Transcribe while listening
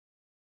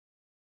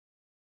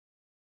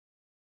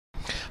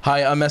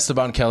Hi, I'm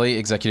Esteban Kelly,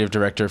 Executive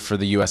Director for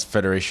the U.S.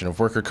 Federation of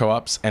Worker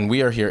Co-ops, and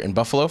we are here in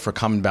Buffalo for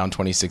CommonBound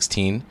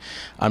 2016.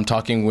 I'm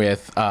talking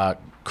with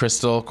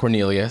Chrystel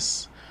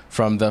Cornelius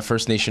from the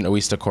First Nations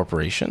Oweesta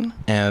Corporation.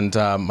 And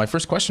my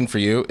first question for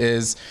you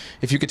is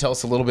if you could tell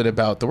us a little bit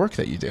about the work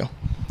that you do.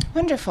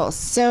 Wonderful.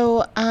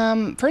 So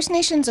First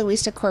Nations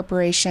Oweesta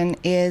Corporation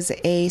is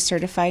a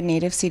certified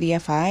Native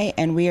CDFI,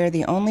 and we are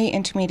the only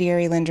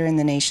intermediary lender in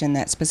the nation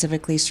that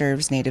specifically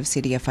serves Native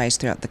CDFIs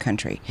throughout the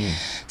country.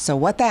 So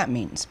what that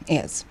means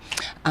is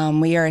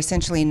we are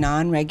essentially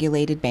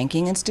non-regulated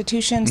banking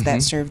institutions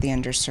that serve the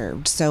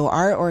underserved. So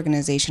our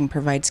organization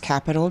provides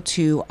capital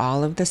to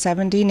all of the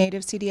 70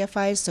 Native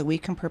CDFIs so we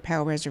can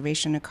propel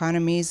reservation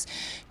economies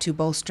to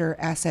bolster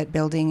asset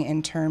building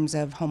in terms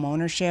of home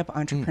ownership,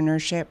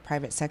 entrepreneurship,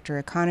 private sector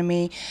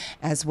economy,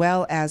 as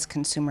well as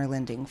consumer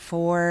lending.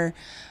 For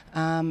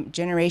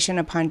generation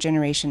upon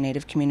generation,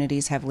 Native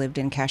communities have lived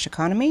in cash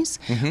economies.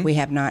 We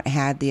have not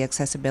had the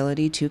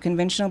accessibility to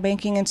conventional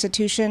banking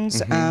institutions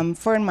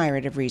for a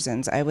myriad of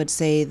reasons. I would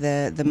say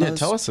the most...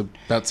 Tell us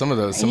about some of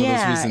those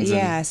reasons in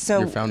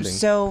your founding.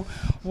 So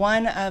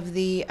one of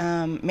the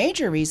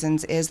major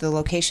reasons is the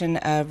location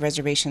of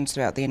reservations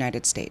throughout the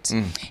United States.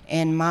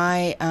 In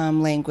my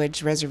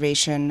language,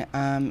 reservation,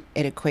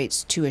 it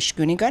equates to a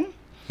shkunigan,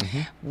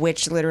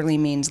 which literally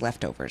means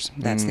leftovers.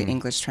 That's the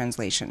English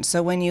translation.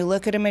 So when you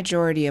look at a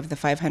majority of the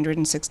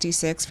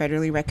 566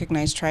 federally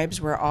recognized tribes,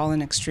 we're all in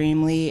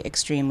extremely,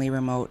 extremely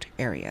remote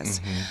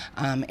areas.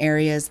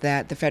 Areas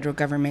that the federal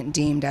government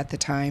deemed at the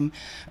time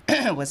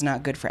was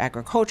not good for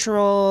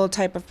agricultural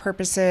type of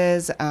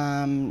purposes,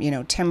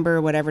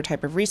 timber, whatever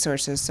type of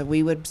resources. So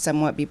we would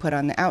somewhat be put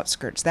on the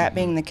outskirts. That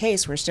being the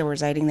case, we're still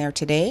residing there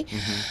today.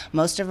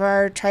 Most of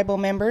our tribal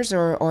members,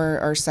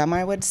 or some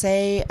I would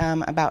say,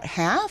 about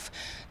half,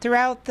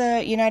 throughout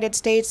the United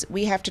States,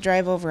 we have to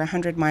drive over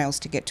 100 miles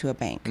to get to a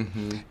bank.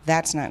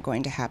 That's not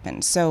going to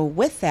happen. So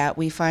with that,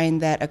 we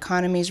find that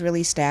economies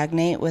really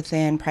stagnate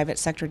within private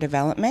sector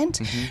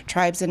development.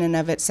 Tribes in and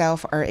of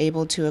itself are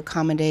able to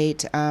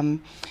accommodate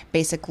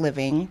basic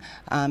living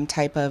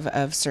type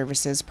of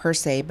services per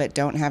se, but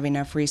don't have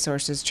enough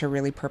resources to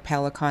really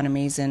propel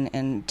economies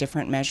in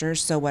different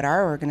measures. So what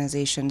our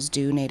organizations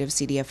do, Native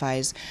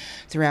CDFIs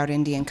throughout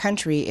Indian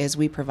country, is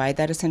we provide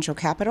that essential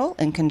capital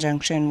in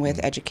conjunction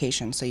with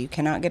education. So you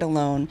cannot get a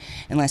loan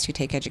unless you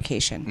take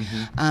education.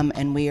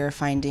 And we are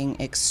finding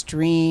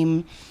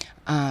extreme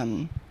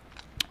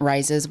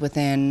rises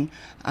within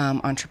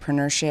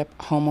entrepreneurship,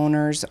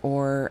 homeowners,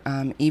 or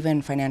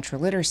even financial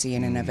literacy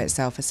in and of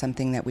itself is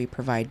something that we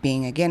provide.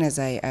 Being, again, as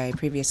I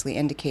previously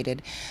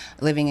indicated,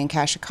 living in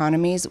cash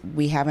economies,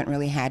 we haven't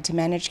really had to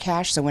manage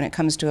cash. So when it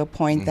comes to a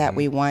point that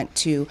we want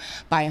to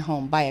buy a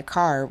home, buy a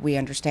car, we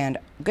understand,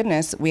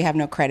 goodness, we have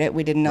no credit.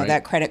 We didn't know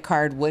that credit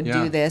card would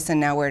do this, and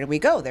now where do we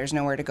go? There's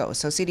nowhere to go.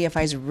 So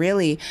CDFIs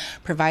really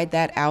provide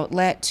that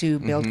outlet to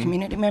build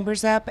community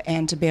members up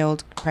and to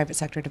build private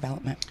sector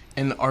development.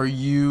 And are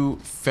you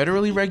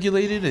federally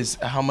regulated? Is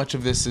how much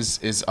of this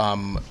is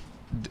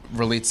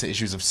relates to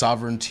issues of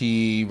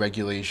sovereignty,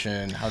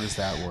 regulation? How does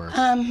that work?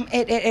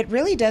 It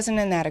really doesn't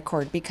in that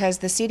accord, because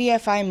the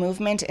CDFI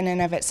movement in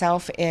and of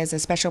itself is a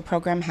special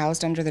program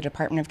housed under the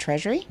Department of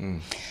Treasury.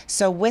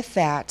 So with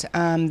that,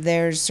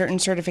 there's certain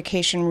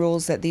certification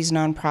rules that these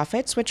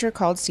nonprofits, which are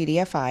called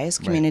CDFIs,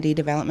 Community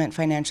Development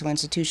Financial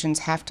Institutions,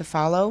 have to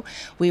follow.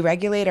 We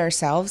regulate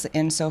ourselves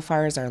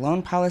insofar as our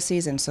loan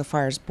policies,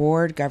 insofar as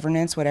board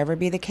governance, whatever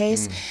be the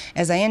case.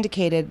 As I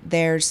indicated,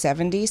 there's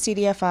 70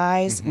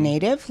 CDFIs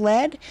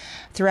Native-led.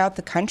 Throughout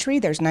the country,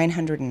 there's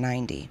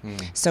 990.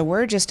 So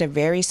we're just a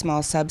very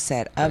small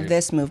subset of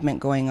this movement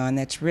going on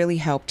that's really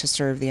helped to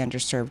serve the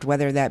underserved,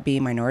 whether that be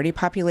minority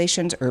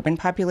populations, urban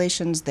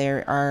populations.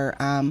 There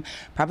are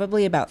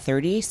probably about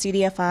 30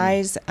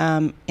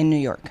 CDFIs in New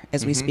York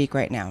as we speak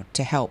right now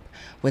to help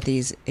with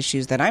these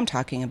issues that I'm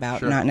talking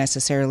about, not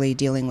necessarily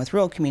dealing with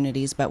rural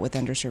communities, but with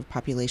underserved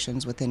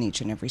populations within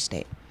each and every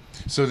state.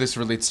 So this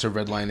relates to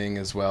redlining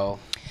as well?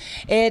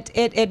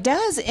 It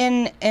does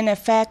in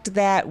effect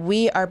that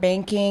we are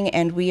banking,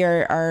 and we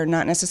are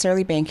not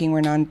necessarily banking.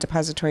 We're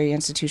non-depository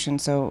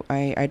institutions, so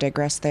I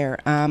digress there.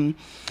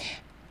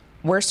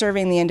 We're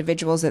serving the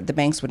individuals that the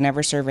banks would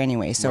never serve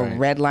anyway. So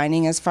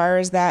redlining, as far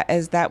as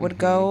that would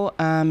go,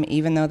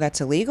 even though that's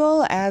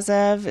illegal as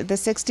of the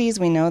 60s,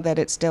 we know that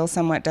it still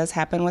somewhat does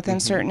happen within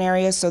certain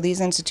areas. So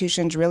these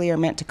institutions really are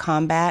meant to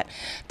combat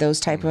those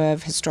type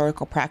of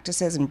historical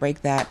practices and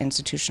break that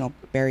institutional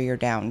barrier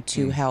down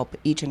to help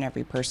each and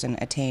every person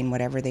attain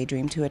whatever they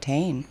dream to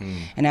attain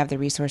and have the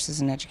resources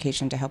and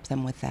education to help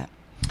them with that.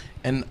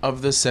 And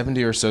of the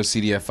 70 or so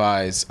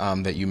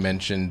CDFIs that you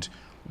mentioned,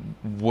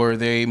 were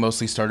they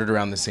mostly started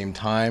around the same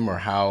time, or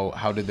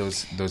how did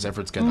those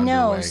efforts get underway?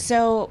 No.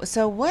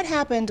 So what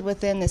happened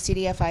within the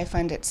CDFI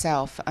fund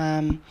itself?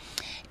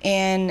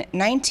 In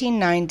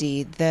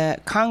 1990, the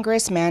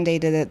Congress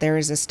mandated that there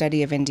is a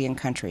study of Indian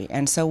country.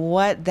 And so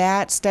what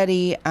that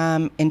study,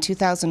 in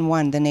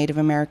 2001, the Native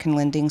American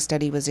Lending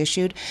Study was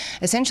issued.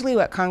 Essentially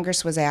what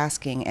Congress was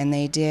asking, and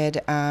they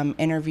did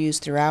interviews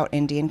throughout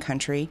Indian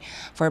country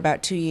for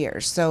about 2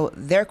 years. So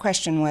their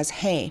question was,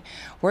 hey,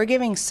 we're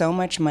giving so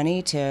much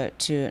money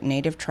to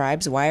Native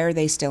tribes. Why are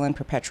they still in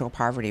perpetual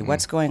poverty?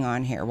 What's going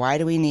on here? Why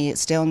do we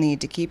still need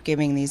to keep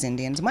giving these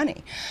Indians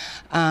money?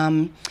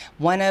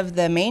 One of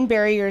the main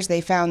barriers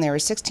they found, there were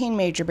 16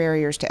 major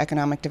barriers to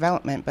economic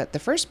development, but the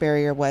first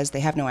barrier was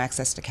they have no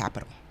access to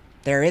capital.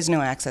 There is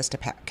no access to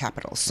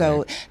capital.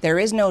 So there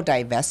is no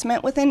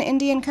divestment within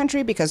Indian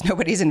country because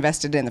nobody's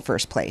invested in the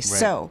first place. Right.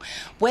 So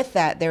with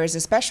that, there is a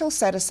special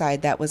set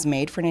aside that was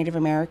made for Native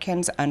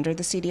Americans under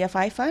the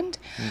CDFI fund.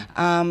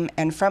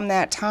 And from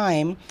that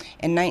time,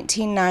 in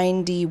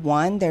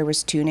 1991, there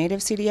was 2 Native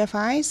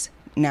CDFIs.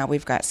 Now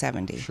we've got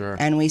 70. Sure.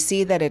 And we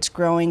see that it's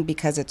growing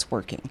because it's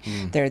working.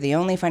 They're the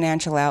only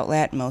financial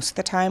outlet most of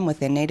the time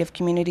within Native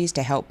communities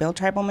to help build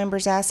tribal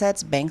members'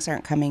 assets. Banks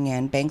aren't coming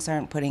in. Banks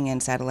aren't putting in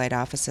satellite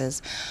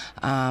offices.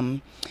 A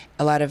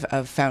lot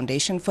of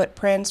foundation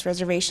footprints,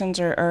 reservations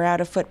are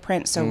out of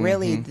footprint. So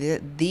really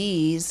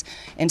these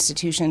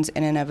institutions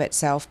in and of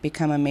itself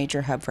become a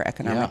major hub for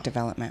economic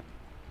development.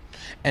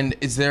 And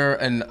is there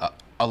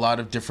a lot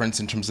of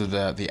difference in terms of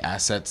the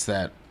assets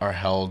that are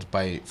held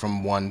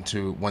from one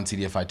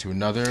CDFI to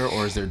another,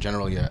 or is there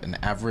generally an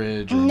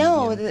average?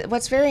 No,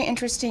 what's very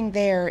interesting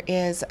there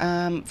is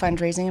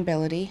fundraising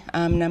ability.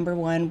 Number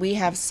one, we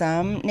have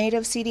some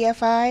Native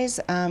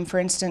CDFIs, for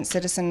instance,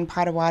 Citizen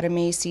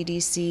Potawatomi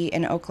CDC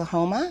in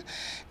Oklahoma.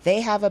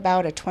 They have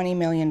about a $20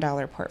 million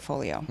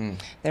portfolio.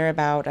 They're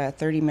about a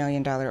 $30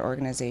 million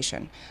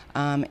organization.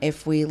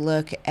 If we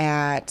look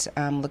at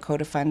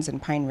Lakota Funds in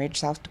Pine Ridge,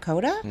 South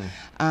Dakota,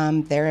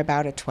 they're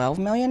about a $12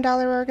 million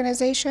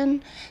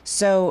organization.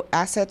 So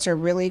assets are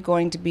really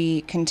going to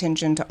be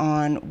contingent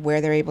on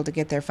where they're able to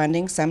get their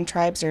funding. Some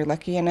tribes are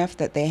lucky enough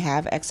that they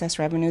have excess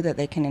revenue that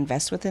they can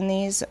invest within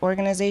these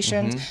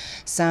organizations.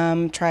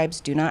 Some tribes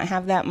do not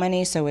have that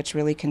money, so it's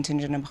really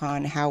contingent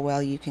upon how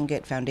well you can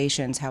get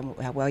foundations, how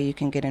well you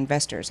can get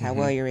investors, how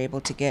well you're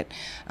able to get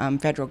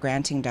federal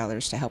granting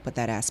dollars to help with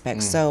that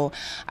aspect. So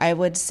I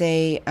would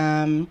say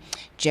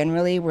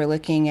generally we're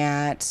looking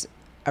at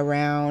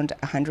around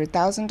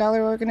 $100,000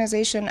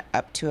 organization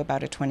up to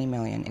about a $20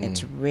 million.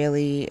 It's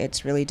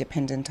really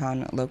dependent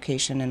on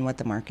location and what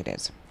the market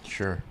is.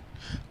 Sure.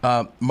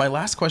 My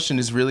last question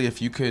is really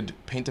if you could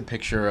paint a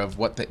picture of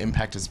what the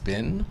impact has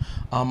been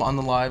on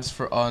the lives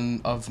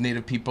of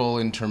Native people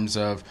in terms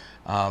of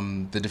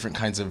the different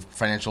kinds of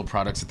financial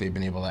products that they've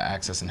been able to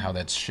access and how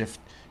that's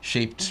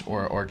shaped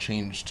or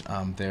changed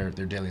their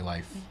daily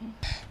life.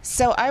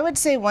 So I would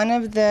say one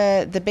of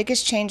the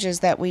biggest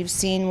changes that we've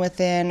seen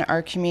within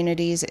our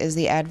communities is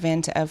the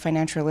advent of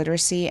financial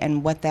literacy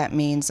and what that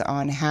means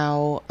on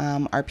how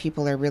our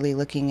people are really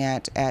looking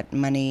at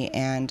money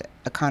and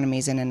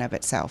economies in and of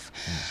itself.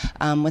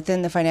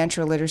 Within the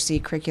financial literacy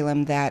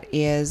curriculum, that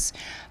is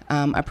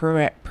a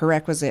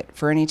prerequisite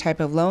for any type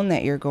of loan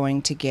that you're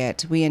going to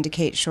get. We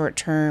indicate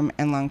short-term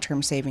and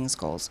long-term savings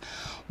goals.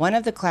 One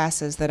of the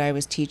classes that I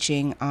was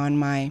teaching on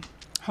my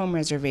home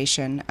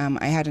reservation,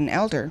 I had an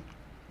elder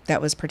that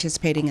was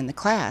participating in the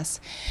class.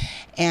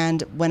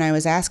 And when I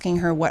was asking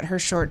her what her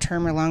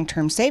short-term or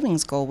long-term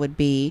savings goal would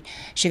be,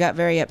 she got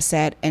very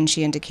upset and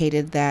she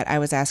indicated that I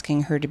was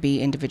asking her to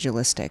be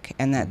individualistic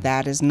and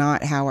that is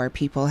not how our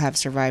people have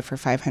survived for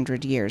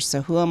 500 years.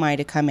 So who am I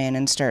to come in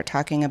and start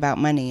talking about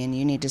money and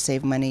you need to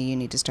save money, you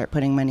need to start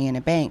putting money in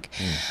a bank?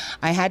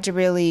 I had to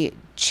really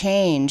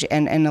change,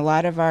 and a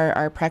lot of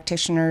our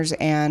practitioners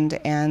and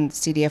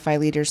CDFI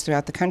leaders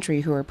throughout the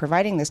country who are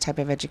providing this type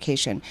of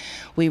education,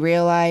 we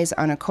realize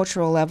on a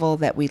cultural level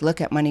that we look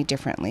at money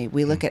differently.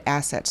 We look at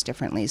assets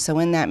differently. So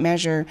in that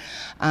measure,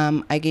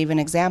 I gave an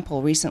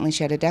example. Recently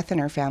she had a death in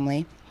her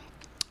family.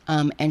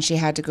 And she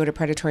had to go to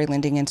predatory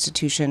lending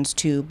institutions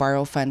to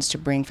borrow funds to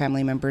bring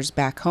family members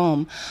back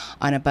home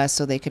on a bus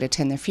so they could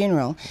attend the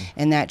funeral.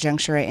 In that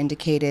juncture, I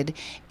indicated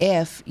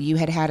if you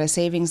had a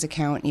savings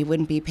account, you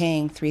wouldn't be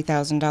paying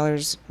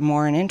 $3,000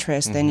 more in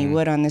interest than you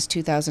would on this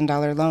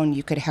 $2,000 loan.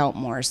 You could help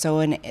more.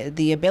 So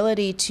the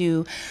ability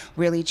to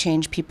really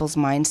change people's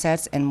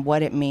mindsets and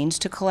what it means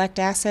to collect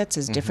assets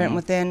is different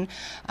within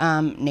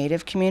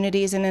Native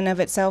communities in and of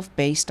itself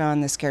based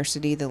on the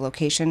scarcity, the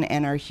location,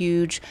 and our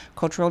huge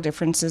cultural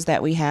differences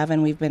that we have,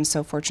 and we've been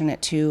so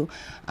fortunate to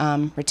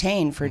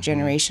retain for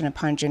generation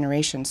upon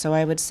generation. So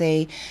I would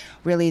say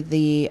really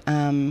the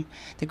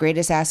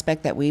greatest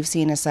aspect that we've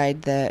seen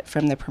aside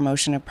from the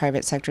promotion of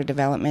private sector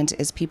development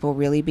is people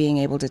really being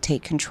able to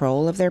take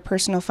control of their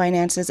personal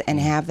finances and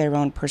have their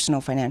own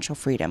personal financial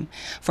freedom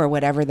for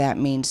whatever that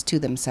means to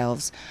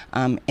themselves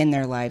in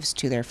their lives,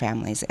 to their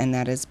families, and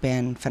that has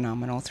been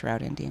phenomenal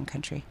throughout Indian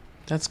country.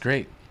 That's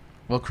great.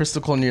 Well,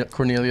 Chrystel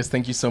Cornelius,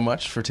 thank you so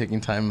much for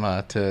taking time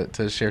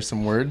to share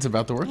some words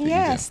about the work that you do.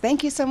 Yes,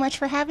 thank you so much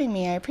for having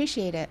me. I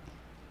appreciate it.